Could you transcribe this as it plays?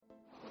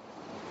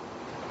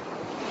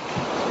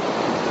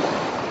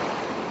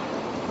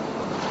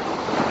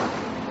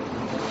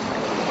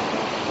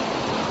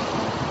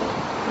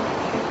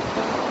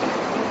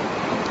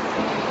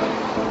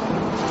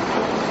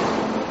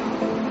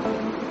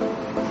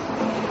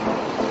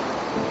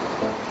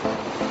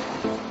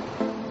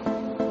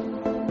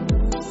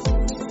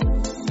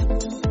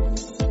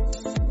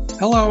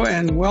Hello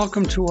and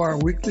welcome to our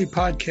weekly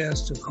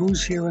podcast of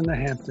Who's Here in the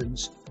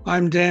Hamptons.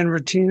 I'm Dan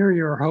Rattiner,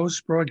 your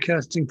host,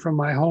 broadcasting from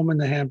my home in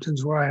the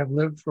Hamptons, where I have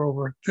lived for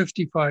over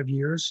 55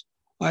 years.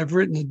 I've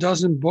written a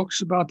dozen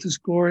books about this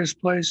glorious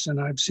place, and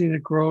I've seen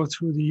it grow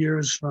through the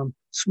years from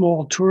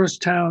small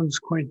tourist towns,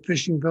 quaint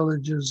fishing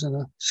villages, and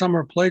a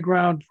summer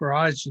playground for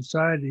high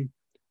society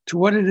to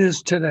what it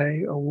is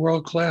today, a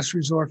world-class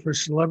resort for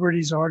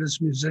celebrities, artists,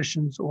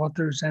 musicians,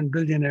 authors, and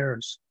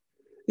billionaires.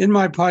 In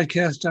my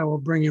podcast, I will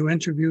bring you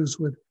interviews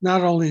with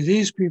not only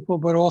these people,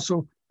 but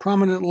also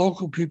prominent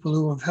local people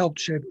who have helped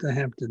shape the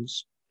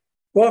Hamptons.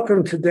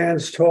 Welcome to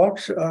Dan's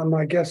Talks.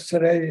 My guest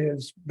today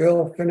is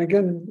Bill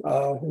Finnegan,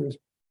 who's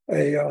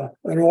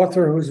an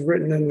author who's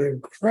written an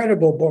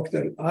incredible book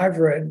that I've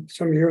read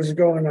some years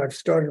ago and I've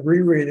started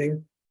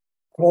rereading,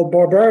 called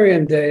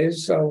Barbarian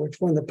Days, which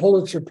won the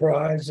Pulitzer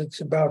Prize. It's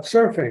about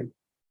surfing.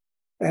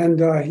 And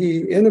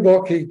in the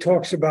book, he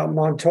talks about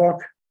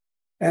Montauk.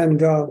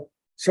 And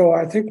so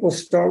I think we'll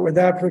start with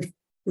that. But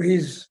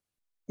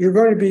you're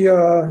going to be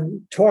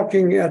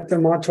talking at the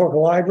Montauk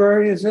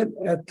Library, is it?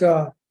 At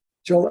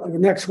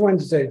next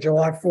Wednesday,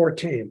 July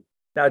 14th.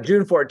 Now,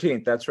 June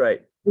 14th, that's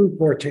right. June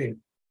 14th.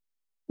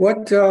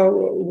 What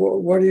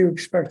are you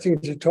expecting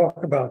to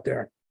talk about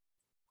there?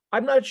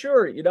 I'm not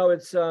sure.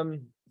 It's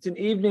an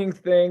evening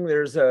thing.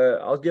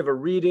 I'll give a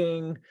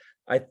reading.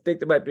 I think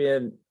there might be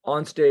an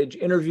onstage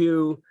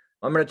interview.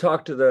 I'm going to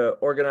talk to the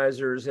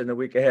organizers in the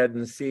week ahead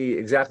and see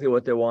exactly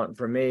what they want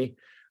from me.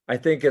 I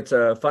think it's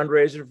a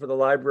fundraiser for the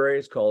library.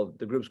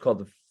 The group's called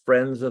the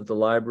Friends of the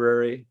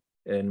Library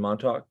in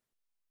Montauk.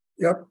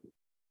 Yep.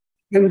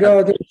 And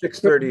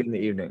 6:30 in the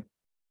evening.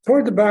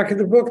 Toward the back of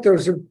the book,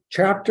 there's a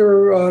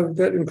chapter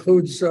that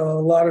includes a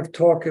lot of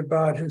talk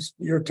about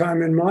your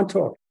time in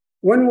Montauk.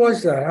 When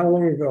was that? How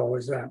long ago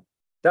was that?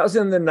 That was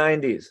in the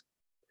 90s.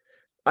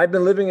 I've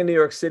been living in New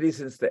York City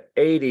since the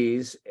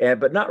 80s,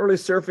 but not really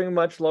surfing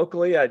much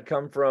locally. I'd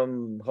come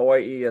from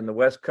Hawaii and the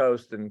West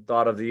Coast and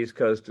thought of the East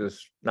Coast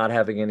as not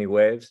having any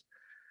waves.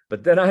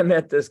 But then I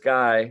met this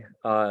guy.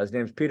 His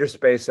name's Peter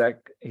Spacek.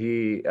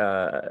 He,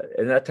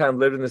 in that time,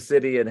 lived in the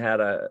city and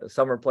had a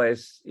summer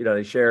place,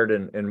 he shared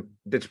in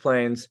Ditch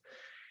Plains.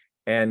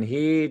 And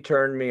he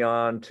turned me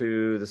on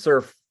to the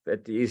surf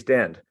at the East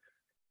End.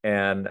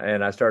 And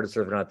I started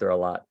surfing out there a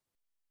lot.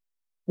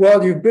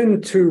 Well, you've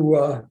been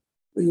to...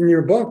 In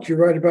your book, you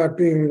write about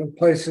being in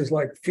places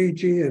like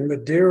Fiji and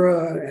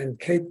Madeira and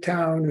Cape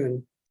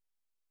Town.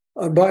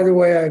 And by the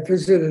way, I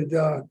visited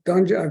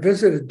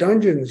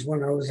Dungeons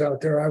when I was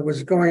out there. I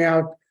was going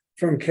out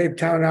from Cape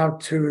Town out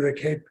to the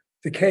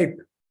Cape,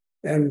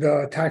 and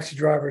a taxi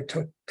driver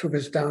took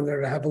us down there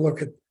to have a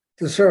look at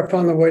the surf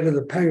on the way to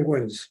the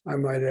Penguins, I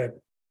might add.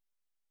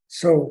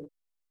 So,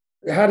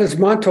 how does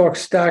Montauk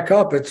stack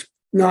up? It's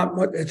not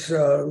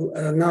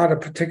a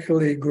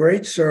particularly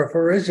great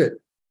surfer, is it?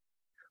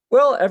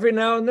 Well, every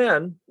now and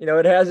then,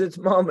 it has its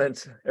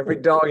moments. Every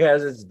dog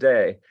has its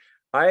day.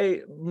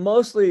 I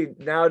mostly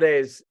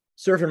nowadays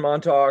surf in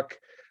Montauk.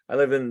 I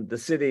live in the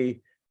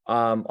city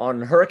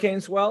on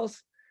hurricane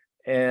swells.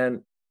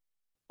 And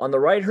on the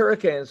right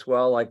hurricane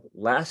swell, like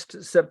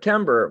last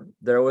September,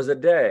 there was a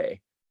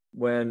day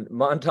when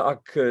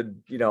Montauk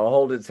could,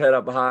 hold its head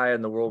up high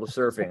in the world of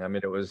surfing. I mean,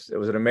 it was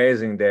an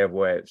amazing day of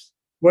waves.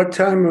 What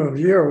time of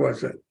year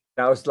was it?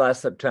 That was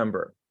last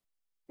September.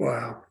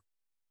 Wow.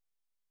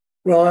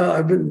 Well,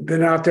 I've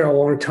been out there a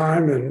long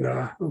time, and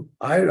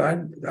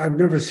I've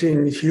never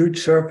seen huge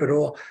surf at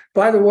all.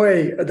 By the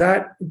way,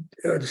 that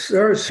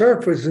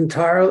surf was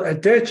a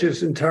ditch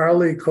is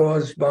entirely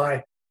caused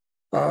by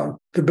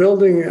the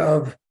building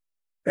of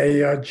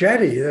a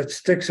jetty that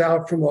sticks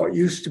out from what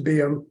used to be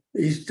an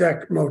East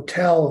Deck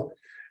motel.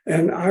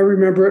 And I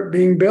remember it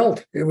being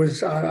built. It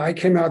was I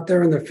came out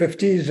there in the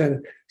 50s,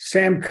 and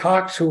Sam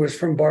Cox, who was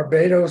from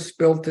Barbados,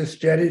 built this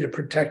jetty to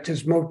protect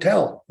his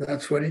motel.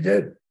 That's what he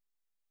did.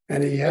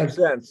 And he had makes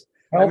sense.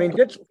 I mean,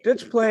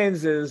 Ditch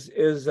Plains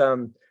is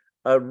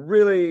a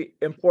really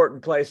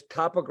important place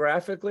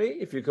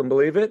topographically, if you can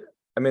believe it.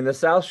 I mean, the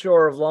South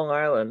Shore of Long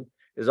Island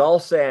is all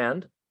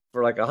sand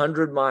for like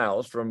 100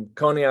 miles from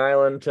Coney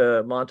Island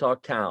to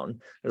Montauk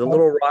Town. There's a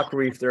little rock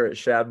reef there at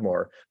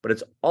Shadmore, but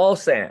it's all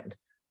sand,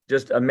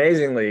 just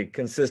amazingly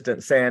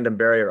consistent sand and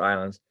barrier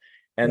islands.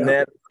 And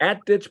then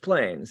at Ditch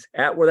Plains,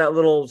 at where that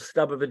little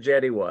stub of a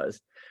jetty was,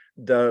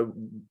 the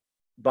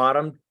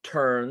bottom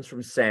turns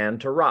from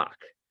sand to rock,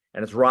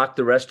 and it's rock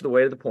the rest of the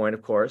way to the point,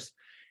 of course.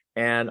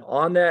 And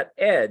on that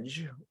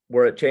edge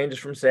where it changes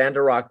from sand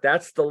to rock,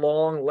 that's the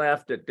long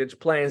left at Ditch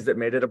Plains that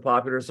made it a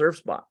popular surf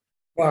spot.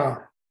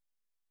 Wow.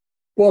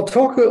 Well,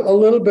 talk a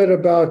little bit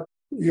about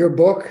your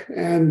book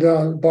and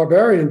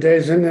Barbarian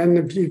Days, and then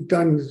if you've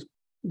done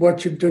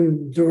what you've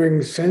been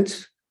doing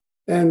since,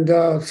 and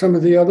some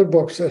of the other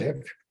books that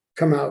have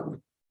come out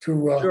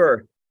to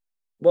Sure.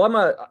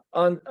 Well,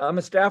 I'm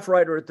a staff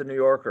writer at the New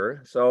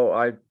Yorker, so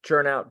I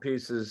churn out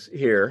pieces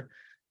here.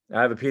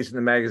 I have a piece in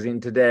the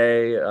magazine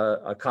today,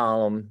 a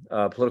column,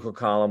 a political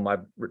column.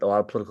 I've written a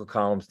lot of political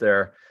columns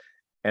there.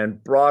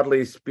 And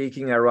broadly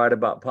speaking, I write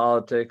about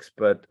politics,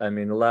 but I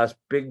mean, the last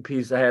big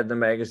piece I had in the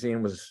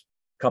magazine was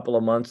couple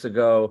of months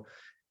ago,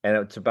 and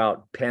it's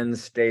about Penn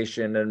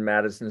Station and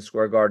Madison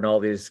Square Garden, all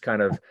these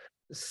kind of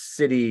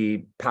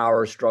city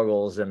power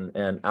struggles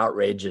and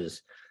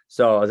outrages.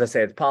 So as I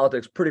say, it's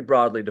politics pretty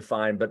broadly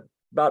defined, but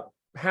about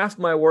half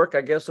my work,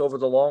 I guess, over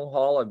the long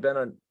haul. I've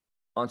been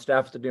on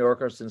staff at the New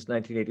Yorker since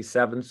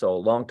 1987, so a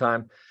long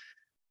time.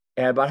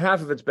 And about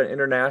half of it's been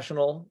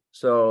international.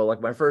 So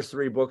like my first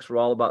 3 books were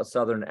all about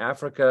Southern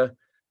Africa.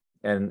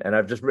 And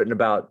I've just written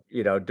about,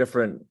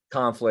 different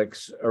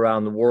conflicts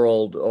around the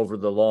world over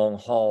the long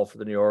haul for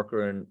the New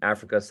Yorker in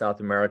Africa,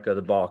 South America,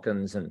 the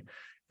Balkans, and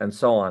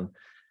so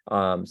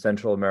on,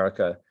 Central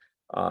America.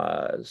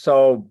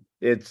 So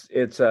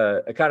it's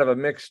a kind of a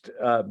mixed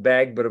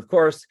bag. But of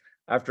course,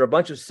 after a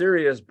bunch of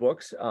serious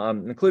books,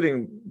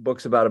 including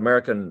books about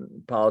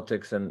American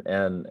politics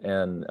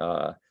and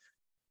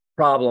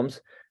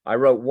problems, I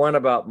wrote one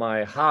about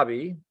my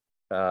hobby,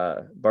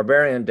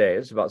 Barbarian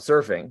Days, about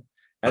surfing,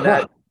 and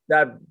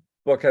that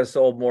book has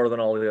sold more than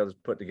all the others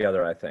put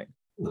together, I think.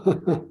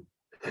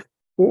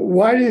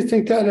 Why do you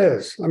think that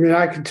is? I mean,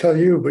 I can tell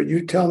you, but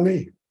you tell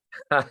me.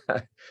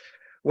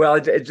 Well,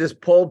 it just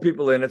pulled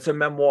people in. It's a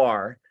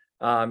memoir.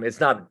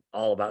 It's not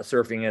all about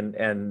surfing,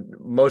 and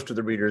most of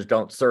the readers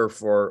don't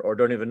surf or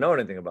don't even know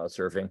anything about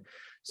surfing.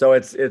 So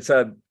it's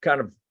a kind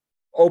of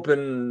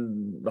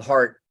open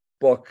heart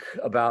book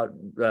about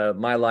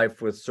my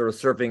life with sort of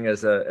surfing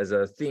as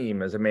a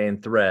theme, as a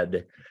main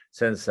thread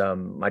since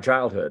my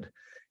childhood.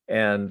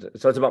 And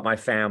so it's about my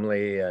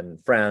family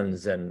and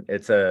friends, and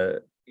it's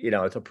a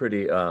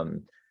pretty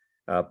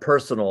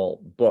personal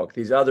book.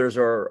 These others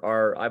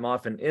are I'm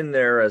often in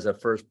there as a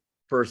first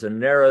person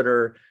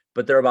narrator,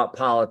 but they're about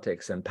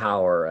politics and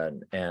power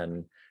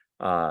and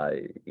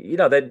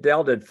they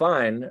all did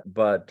fine,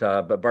 but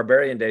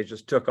Barbarian Days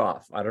just took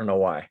off. I don't know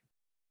why.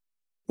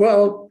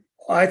 Well,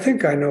 I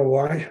think I know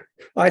why.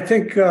 I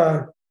think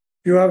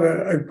you have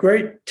a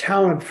great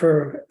talent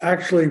for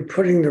actually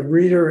putting the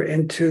reader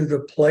into the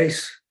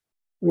place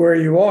where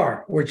you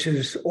are, which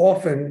is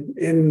often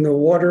in the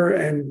water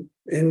and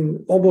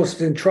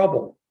almost in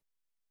trouble,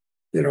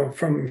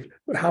 from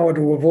how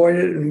to avoid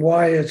it and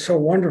why it's so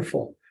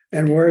wonderful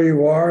and where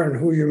you are and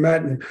who you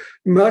met. And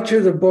much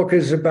of the book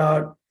is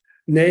about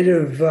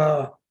native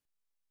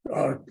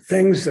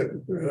things,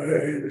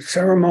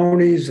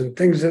 ceremonies and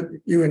things that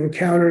you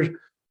encountered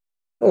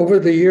over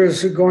the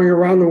years of going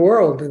around the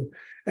world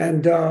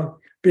and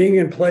being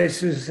in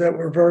places that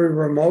were very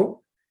remote.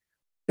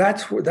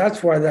 That's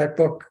why that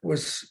book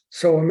was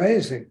so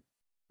amazing,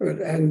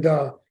 and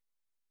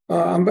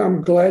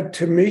I'm glad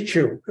to meet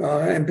you.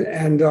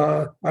 And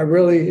I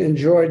really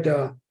enjoyed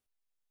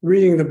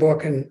reading the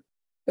book. And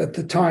at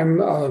the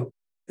time,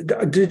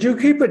 did you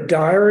keep a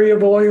diary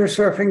of all your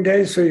surfing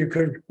days so you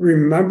could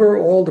remember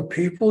all the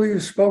people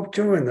you spoke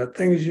to and the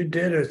things you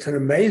did? It's an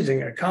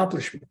amazing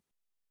accomplishment.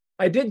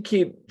 I did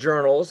keep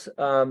journals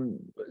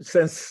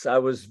since I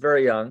was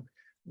very young,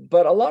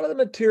 but a lot of the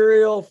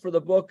material for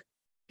the book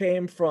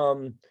came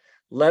from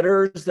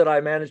letters that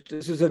I managed.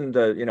 This is in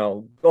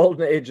the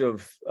golden age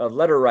of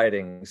letter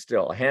writing,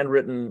 still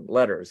handwritten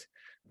letters,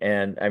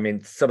 and I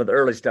mean some of the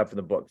early stuff in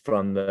the book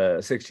from the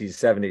 60s,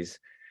 70s,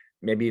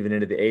 maybe even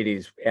into the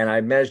 80s. And I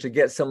managed to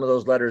get some of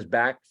those letters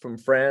back from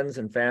friends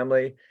and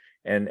family,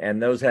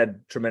 and those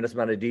had tremendous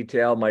amount of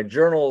detail. My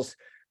journals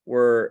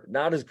were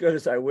not as good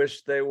as I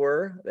wish they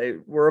were. They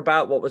were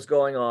about what was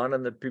going on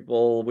and the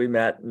people we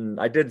met. And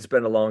I did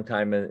spend a long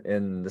time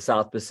in the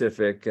South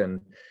Pacific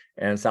and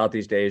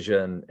Southeast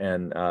Asia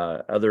and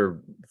other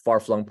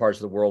far-flung parts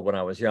of the world when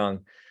I was young.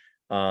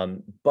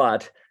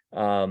 But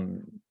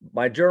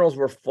my journals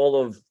were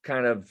full of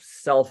kind of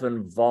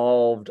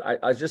self-involved.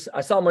 I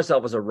saw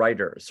myself as a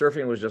writer.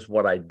 Surfing was just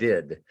what I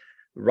did.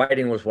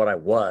 Writing was what I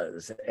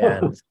was.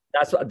 And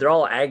that's what they're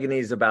all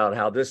agonies about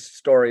how this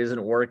story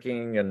isn't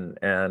working and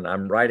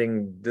I'm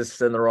writing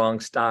this in the wrong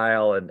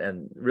style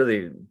and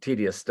really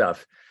tedious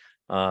stuff.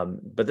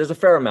 But there's a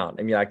fair amount.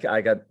 I mean,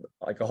 I got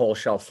like a whole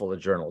shelf full of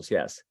journals.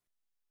 Yes.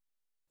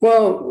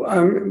 Well,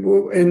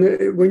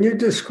 when you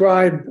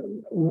describe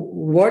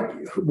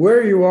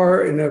where you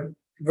are in a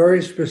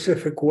very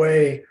specific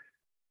way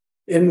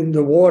in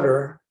the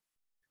water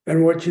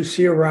and what you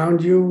see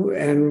around you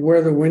and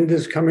where the wind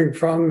is coming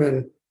from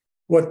and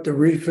what the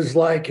reef is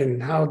like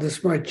and how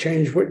this might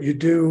change what you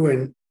do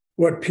and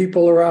what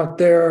people are out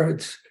there.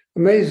 It's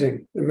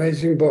amazing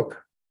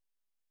book.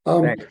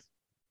 Thanks.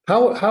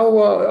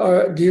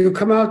 How do you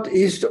come out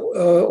east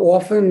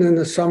often in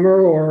the summer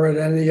or at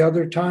any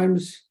other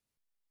times?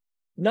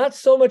 Not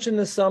so much in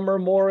the summer,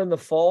 more in the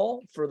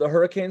fall for the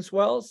hurricane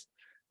swells.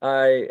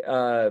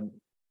 I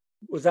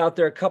was out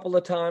there a couple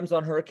of times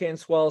on hurricane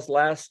swells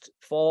last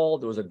fall.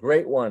 There was a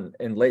great one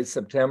in late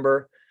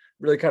September,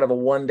 really kind of a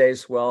one-day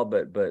swell,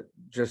 but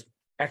just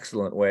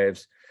excellent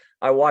waves.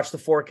 I watch the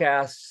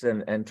forecasts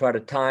and try to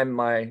time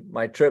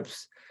my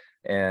trips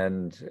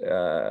and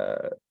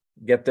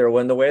get there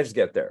when the waves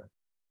get there.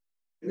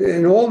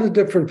 In all the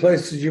different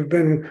places you've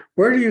been,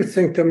 where do you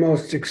think the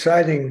most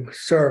exciting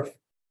surf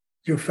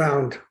you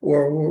found,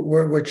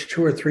 or which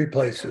 2 or 3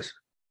 places?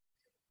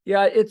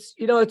 Yeah, it's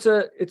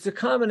a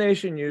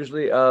combination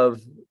usually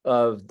of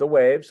the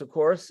waves, of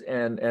course,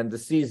 and the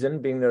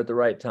season being there at the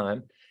right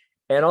time.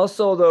 And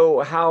also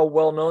though how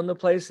well known the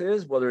place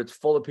is, whether it's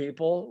full of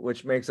people,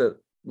 which makes it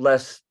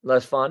less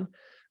fun,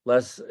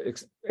 less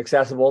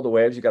accessible, the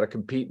waves, you got to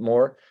compete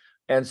more.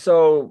 And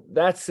so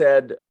that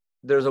said,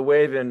 there's a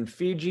wave in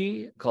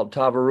Fiji called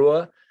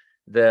Tavarua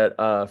that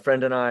a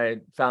friend and I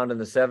found in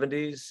the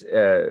 70s.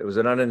 It was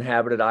an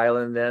uninhabited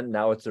island then.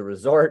 Now it's a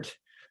resort.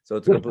 So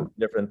it's a completely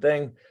different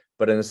thing.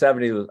 But in the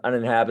 70s, it was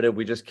uninhabited.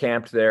 We just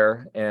camped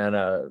there, and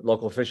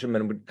local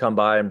fishermen would come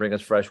by and bring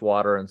us fresh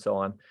water and so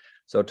on.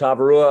 So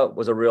Tavarua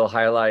was a real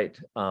highlight.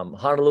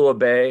 Honolulu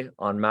Bay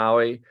on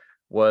Maui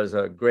was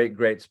a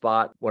great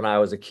spot when I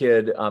was a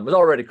kid. It was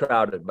already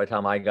crowded by the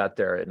time I got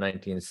there in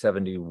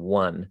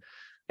 1971.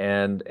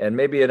 And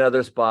maybe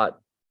another spot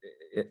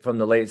from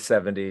the late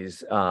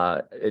 70s.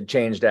 It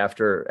changed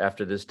after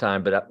this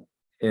time, but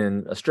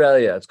in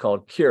Australia, it's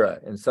called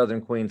Kira in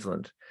southern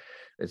Queensland.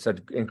 It's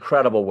an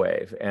incredible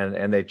wave,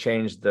 and they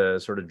changed the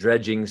sort of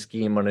dredging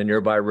scheme on a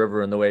nearby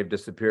river, and the wave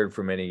disappeared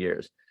for many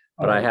years.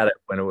 But I had it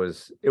when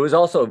it was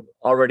also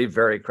already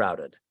very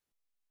crowded.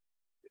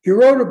 You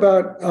wrote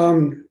about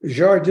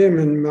Jardim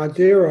in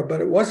Madeira,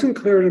 but it wasn't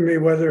clear to me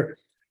whether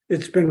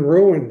it's been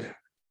ruined.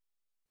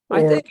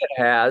 I think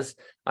it has.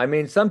 I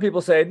mean, some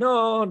people say,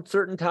 no, on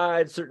certain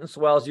tides, certain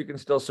swells, you can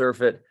still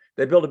surf it.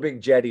 They built a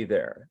big jetty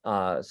there.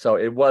 So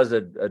it was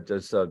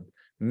just a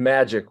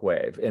magic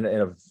wave in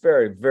a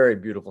very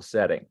beautiful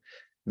setting.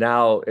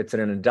 Now it's in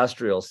an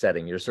industrial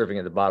setting. You're surfing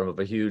at the bottom of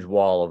a huge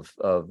wall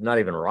of not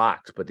even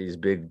rocks, but these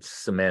big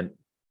cement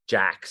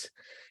jacks.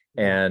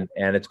 And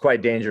it's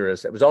quite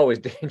dangerous. It was always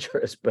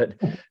dangerous, but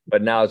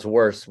now it's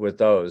worse with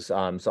those.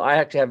 So I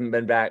actually haven't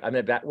been back.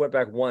 Went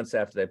back once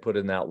after they put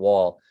in that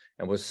wall,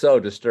 and was so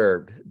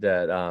disturbed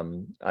that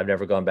I've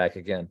never gone back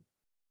again.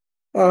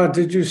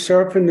 Did you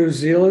surf in New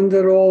Zealand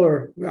at all?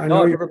 Or I've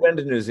never been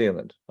to New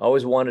Zealand.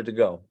 Always wanted to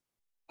go.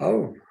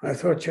 Oh, I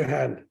thought you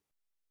had.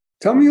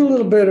 Tell me a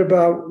little bit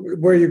about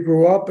where you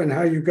grew up and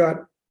how you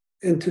got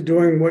into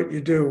doing what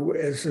you do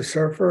as a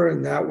surfer,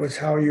 and that was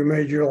how you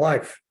made your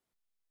life.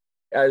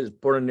 I was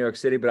born in New York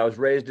City, but I was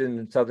raised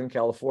in Southern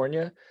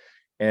California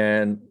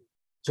and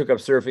took up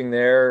surfing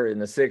there in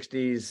the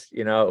 60s.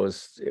 You know,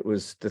 it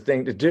was the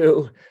thing to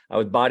do. I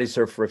would body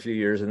surf for a few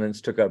years and then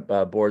took up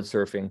board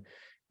surfing,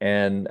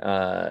 and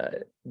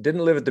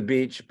didn't live at the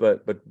beach,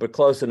 but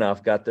close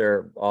enough, got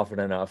there often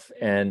enough.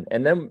 And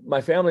then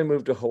my family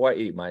moved to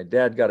Hawaii. My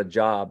dad got a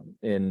job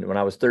when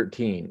I was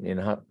 13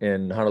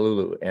 in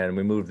Honolulu, and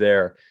we moved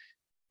there.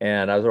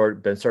 And I was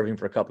already been surfing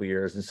for a couple of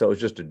years. And so it was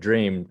just a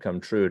dream come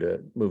true to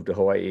move to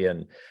Hawaii.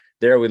 And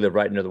there we lived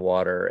right near the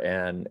water,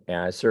 and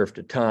I surfed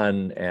a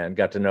ton and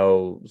got to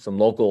know some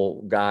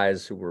local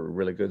guys who were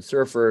really good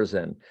surfers.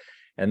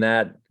 And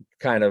that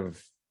kind of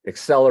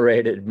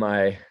accelerated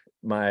my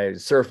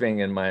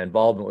surfing and my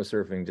involvement with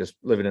surfing, just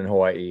living in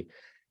Hawaii.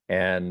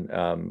 And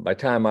by the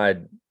time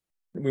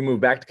we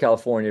moved back to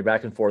California,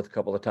 back and forth a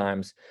couple of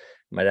times,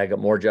 my dad got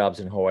more jobs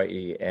in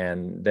Hawaii,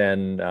 and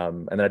then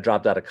I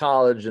dropped out of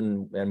college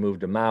and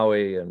moved to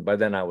Maui. And by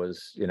then I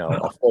was,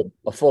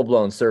 a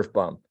full-blown surf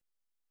bum.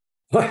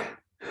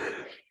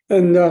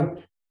 And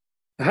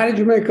how did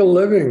you make a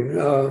living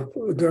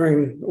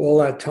during all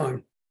that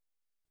time?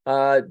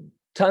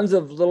 Tons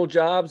of little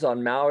jobs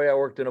on Maui. I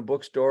worked in a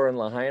bookstore in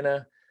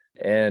Lahaina,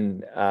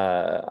 and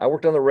I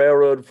worked on the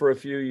railroad for a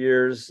few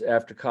years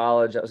after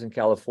college. I was in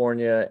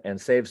California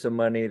and saved some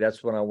money.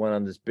 That's when I went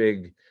on this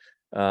big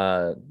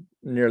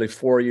nearly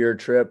 4-year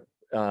trip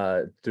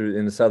through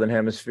in the Southern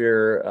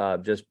Hemisphere,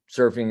 just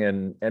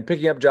surfing and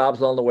picking up jobs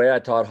along the way. I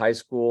taught high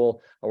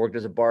school. I worked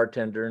as a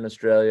bartender in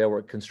Australia,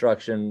 worked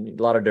construction,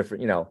 a lot of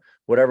different,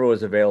 whatever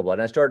was available.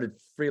 And I started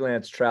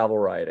freelance travel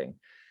writing.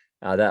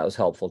 That was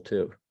helpful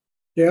too.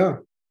 Yeah.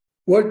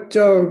 What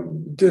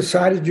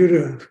decided you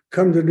to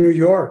come to New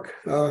York?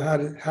 How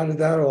did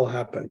that all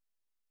happen?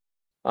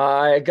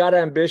 I got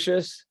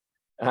ambitious.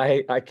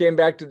 I came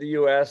back to the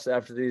U.S.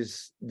 after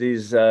these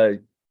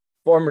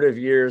formative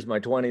years, my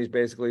 20s,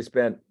 basically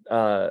spent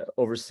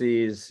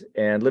overseas,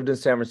 and lived in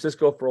San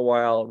Francisco for a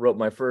while. Wrote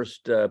my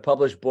first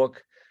published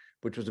book,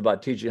 which was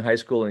about teaching high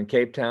school in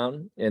Cape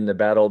Town in the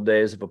bad old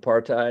days of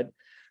apartheid.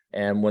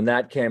 And when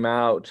that came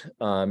out,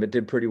 it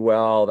did pretty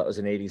well. That was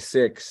in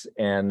 '86,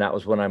 and that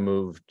was when I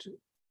moved.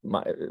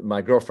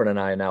 My girlfriend and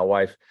I, now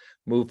wife,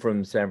 moved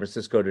from San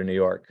Francisco to New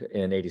York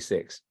in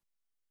 '86.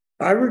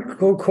 I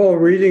recall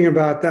reading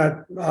about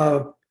that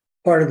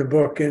part of the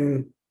book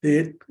in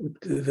the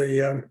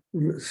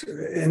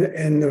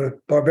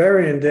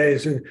barbarian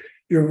days, and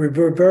you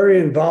were very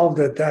involved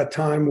at that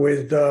time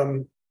with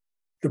the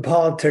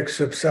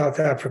politics of South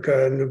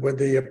Africa and with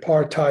the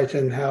apartheid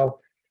and how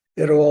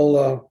it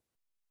all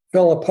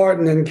fell apart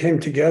and then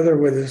came together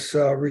with this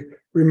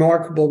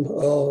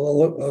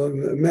remarkable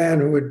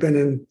man who had been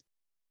in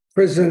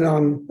prison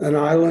on an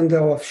island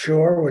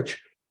offshore,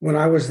 which when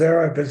I was there,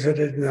 I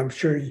visited, and I'm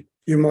sure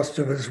you must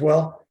have as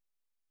well.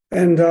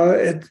 And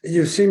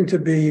you seem to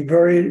be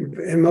very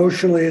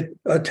emotionally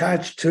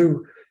attached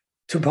to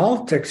to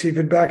politics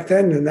even back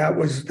then. And that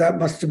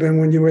must have been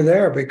when you were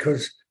there,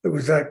 because it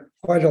was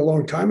quite a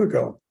long time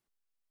ago.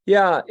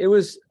 Yeah, it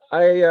was.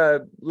 I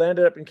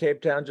landed up in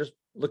Cape Town just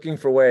looking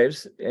for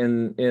waves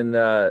in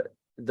the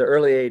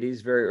early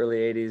 80s, very early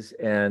 80s,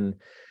 and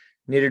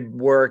needed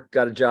work,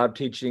 got a job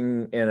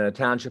teaching in a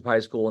township high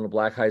school, in a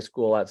black high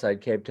school outside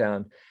Cape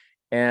Town.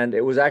 And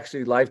it was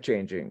actually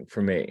life-changing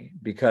for me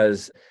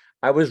because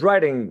I was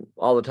writing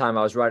all the time.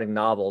 I was writing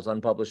novels,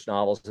 unpublished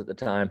novels at the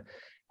time,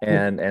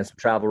 and some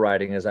travel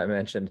writing, as I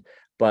mentioned.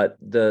 But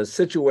the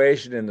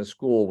situation in the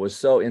school was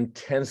so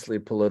intensely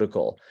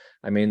political.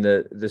 I mean,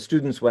 the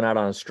students went out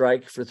on a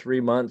strike for 3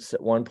 months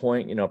at one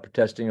point,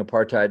 protesting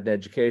apartheid in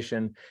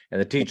education,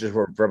 and the teachers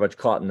were very much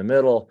caught in the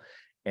middle.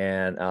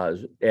 And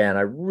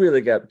I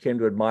really came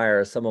to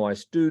admire some of my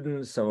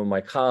students, some of my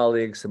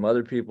colleagues, some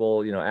other people,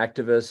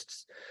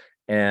 activists,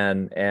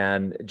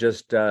 and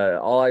just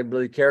all I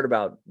really cared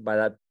about by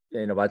that,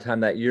 by the time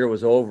that year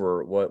was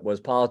over,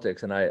 was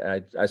politics. And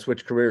I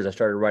switched careers. I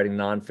started writing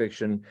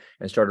nonfiction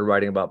and started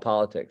writing about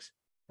politics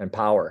and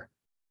power.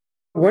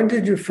 When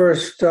did you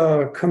first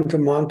come to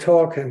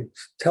Montauk, and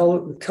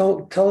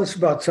tell us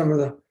about some of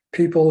the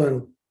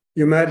people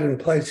you met and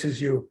places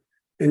you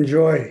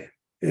enjoy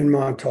in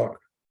Montauk?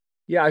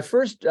 Yeah, I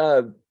first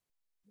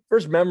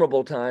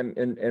memorable time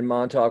in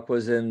Montauk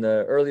was in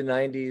the early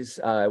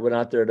 90s. I went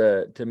out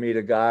there to meet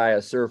a guy,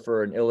 a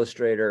surfer, an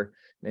illustrator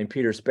named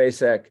Peter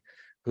Spacek,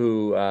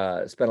 who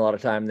spent a lot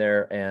of time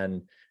there.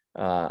 And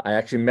I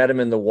actually met him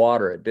in the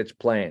water at Ditch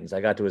Plains.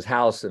 I got to his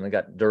house and I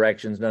got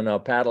directions. No,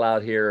 paddle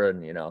out here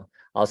and,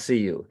 I'll see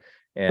you.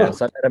 And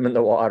so I met him in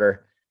the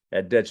water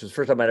at Ditch. It was the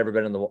first time I'd ever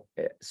been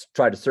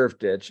tried to surf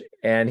Ditch.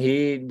 And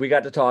we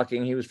got to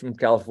talking. He was from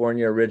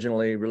California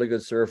originally, really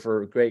good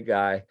surfer, great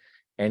guy.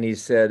 And he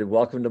said,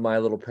 "Welcome to my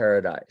little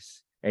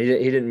paradise." And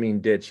he didn't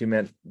mean Ditch. He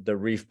meant the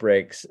reef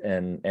breaks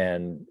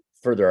and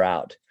further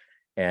out.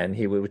 And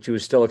which he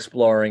was still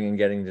exploring and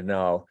getting to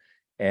know.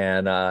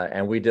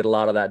 And we did a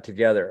lot of that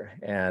together.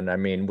 And I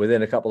mean,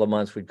 within a couple of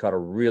months, we'd caught a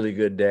really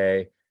good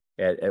day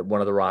at one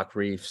of the rock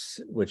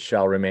reefs, which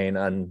shall remain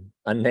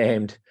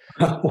unnamed,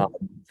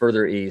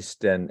 further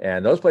east.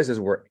 And those places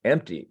were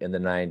empty in the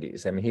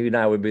 90s. I mean, he and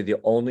I would be the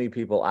only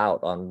people out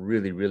on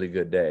really, really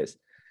good days.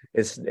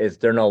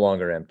 They're no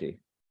longer empty.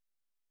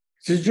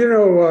 Did you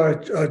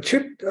know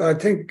Chip? I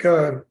think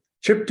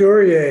Chip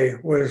Duryea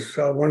was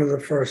one of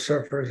the first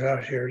surfers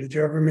out here. Did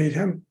you ever meet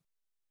him?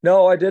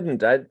 No, I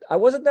didn't. I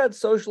wasn't that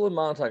social in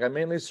Montauk. I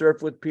mainly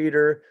surfed with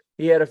Peter.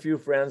 He had a few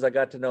friends. I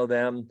got to know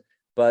them.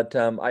 But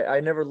I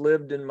never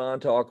lived in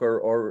Montauk,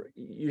 or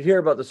you hear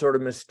about the sort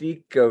of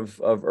mystique of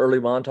early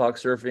Montauk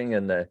surfing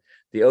and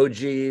the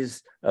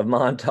OGs of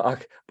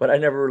Montauk, but I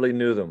never really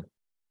knew them.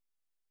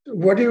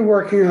 What are you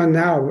working on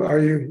now? Are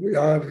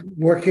you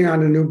working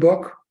on a new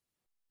book?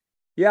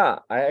 Yeah,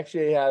 I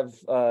actually have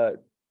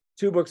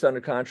 2 books under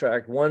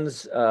contract.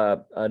 One's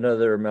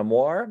another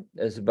memoir.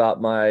 It's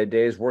about my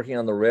days working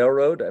on the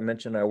railroad. I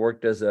mentioned I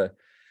worked as a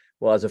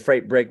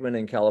freight brakeman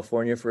in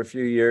California for a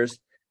few years.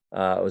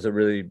 It was a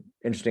really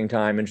interesting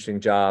time, interesting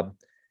job.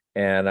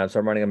 And so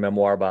I'm writing a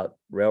memoir about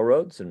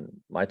railroads and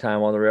my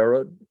time on the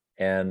railroad.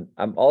 And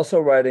I'm also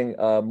writing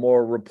a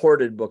more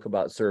reported book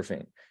about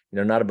surfing,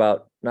 not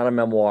a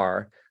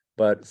memoir,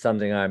 but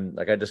something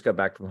I just got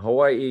back from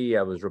Hawaii.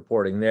 I was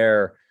reporting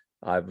there.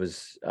 I've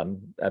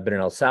been in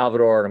El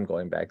Salvador and I'm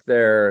going back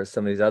there.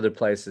 Some of these other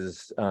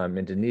places,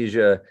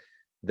 Indonesia,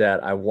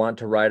 that I want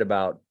to write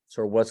about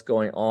sort of what's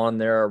going on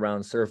there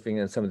around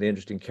surfing and some of the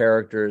interesting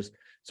characters.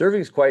 Surfing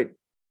is quite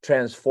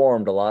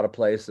transformed a lot of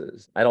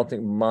places. I don't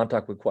think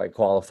Montauk would quite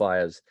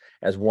qualify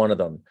as one of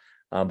them,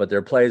 but there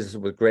are places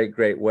with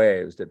great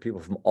waves that people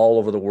from all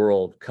over the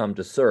world come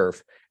to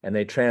surf, and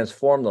they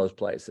transform those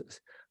places.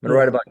 I'm going to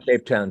write about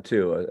Cape Town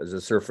too. As a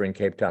surfer in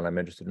Cape Town, I'm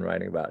interested in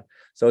writing about.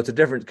 So it's a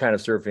different kind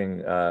of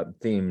surfing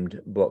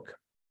themed book.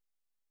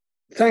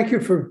 Thank you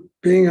for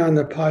being on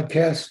the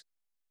podcast.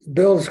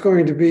 Bill's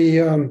going to be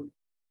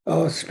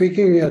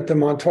speaking at the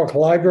Montauk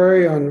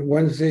Library on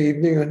Wednesday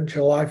evening on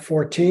July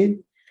 14th.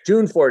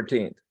 June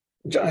 14th.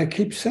 I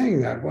keep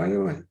saying that. Why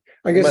do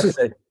I guess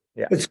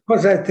yeah. It's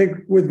because I think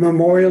with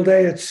Memorial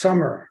Day, it's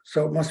summer.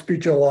 So it must be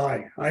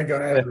July.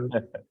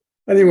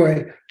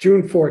 Anyway,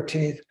 June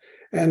 14th.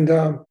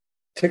 And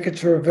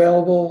tickets are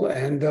available.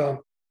 And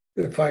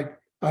if I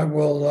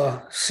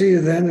will see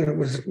you then. And it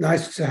was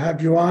nice to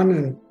have you on.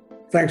 And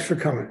thanks for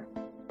coming.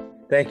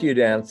 Thank you,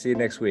 Dan. See you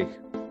next week.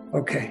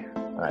 Okay.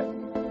 All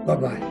right.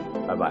 Bye-bye.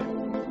 Bye-bye.